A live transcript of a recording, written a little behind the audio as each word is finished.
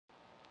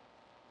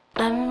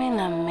Love me,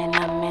 love me,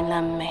 love me,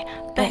 love me,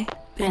 baby.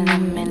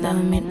 Love me,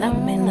 love me,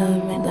 love me,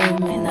 love me, love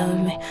me, love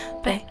me,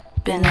 baby.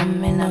 Love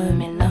me, love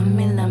me, love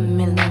me, love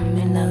me, love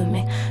me, love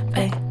me,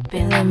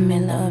 baby. Love me,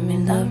 love me,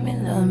 love me,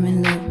 love me,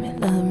 love me,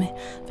 love me,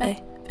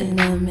 baby.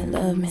 Love me,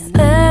 love me.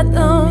 Set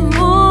the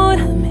mood,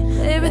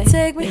 baby,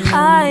 take me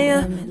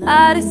higher.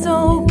 Light is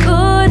so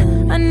good,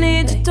 I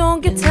need you,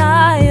 don't get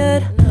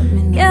tired.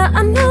 Yeah,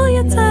 I know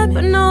your type,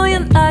 I know you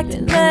like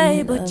to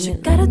play, but you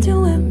gotta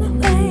do it my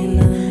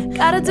way,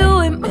 gotta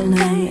do it my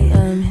way.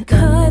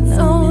 Cut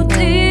so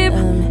deep,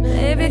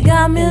 baby,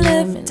 got me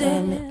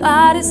lifted,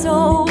 body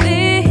so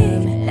weak.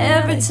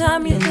 Every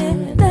time you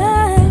hit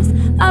this,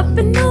 I've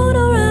been known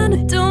around to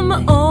do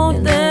my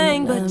own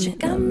thing, but you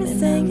got me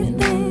saying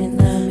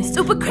things,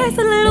 super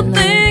crazy little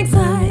things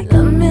like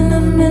love me,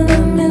 love me,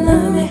 love me,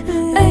 love me,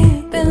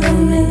 baby, love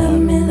me, love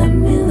me, love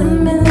me, love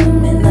me, love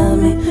me, love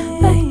me,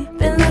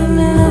 baby, love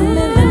me, love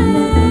me, love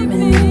me, love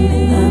me,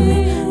 love me,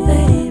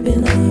 baby,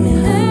 love me,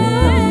 love me,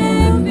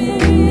 love me, love me,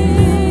 love me,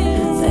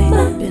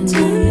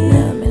 love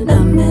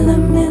me, love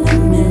me,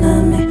 love me,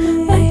 love me,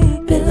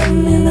 baby, love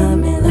me, love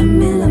me, love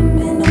me, love me, love me, love me, baby, love me, love me, love me,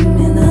 love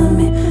me, love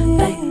me,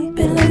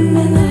 baby, love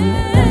me, love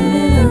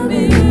me, love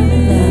me, love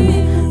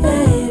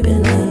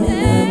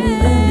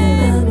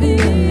me,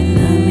 love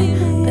me,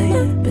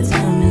 baby,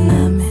 love me,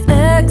 love me.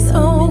 Sex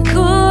so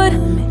good,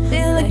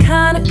 feeling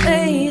kinda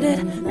faded.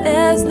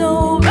 There's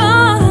no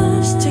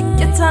rush, take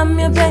your time,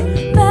 yeah,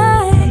 baby.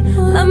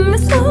 Love me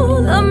slow,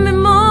 love me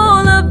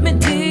more, love me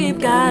deep.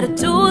 Gotta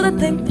do the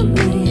thing for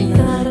me,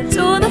 gotta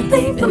do the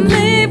thing for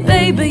me,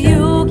 baby.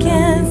 You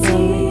can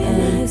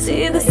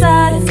see the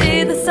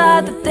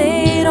side that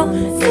they don't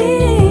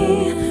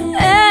see,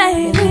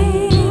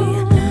 baby.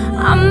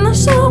 I'm not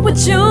sure what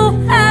you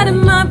had in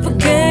mind for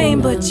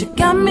game, but you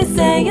got me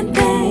saying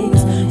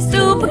things,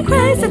 stupid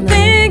crazy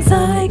things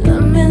like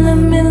love me, love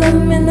me,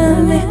 love me,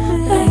 love me,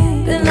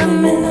 baby, love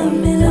me, love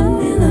me, love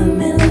me, love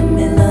me, love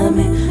me, love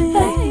me,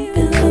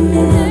 baby, love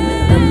me, love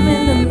me, love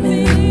me, love me,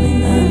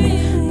 love me,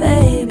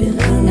 baby,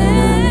 love me,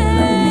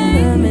 love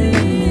me, love me, love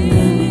me,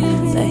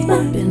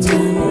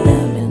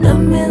 love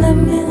me, love me, love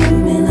me,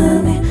 love me,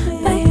 love me,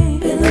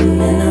 baby, love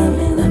me, love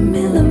me, love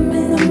me, love me,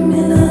 love me,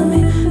 love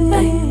me,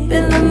 baby,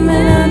 love me,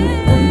 love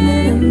me, love me,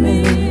 love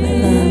me,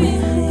 love me,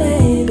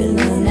 baby,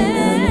 love me, love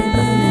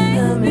me,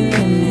 love me, love me,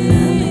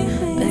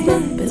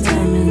 baby,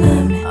 love me,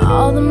 love me.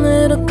 All them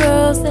little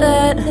girls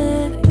that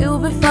you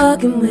be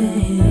fucking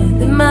with,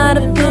 they might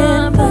have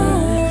been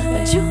fine,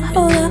 but you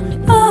hold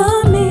up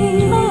on me.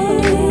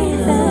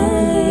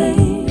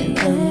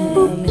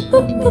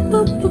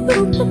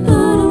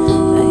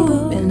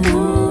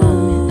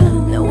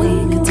 Now we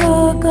could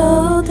talk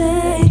all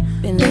day,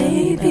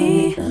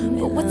 baby,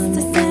 but what's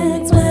the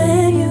sense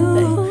when you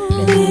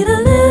need a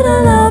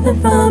little loving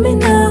from me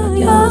now?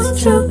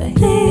 Yours truly.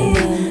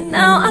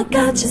 Now I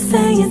got you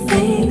saying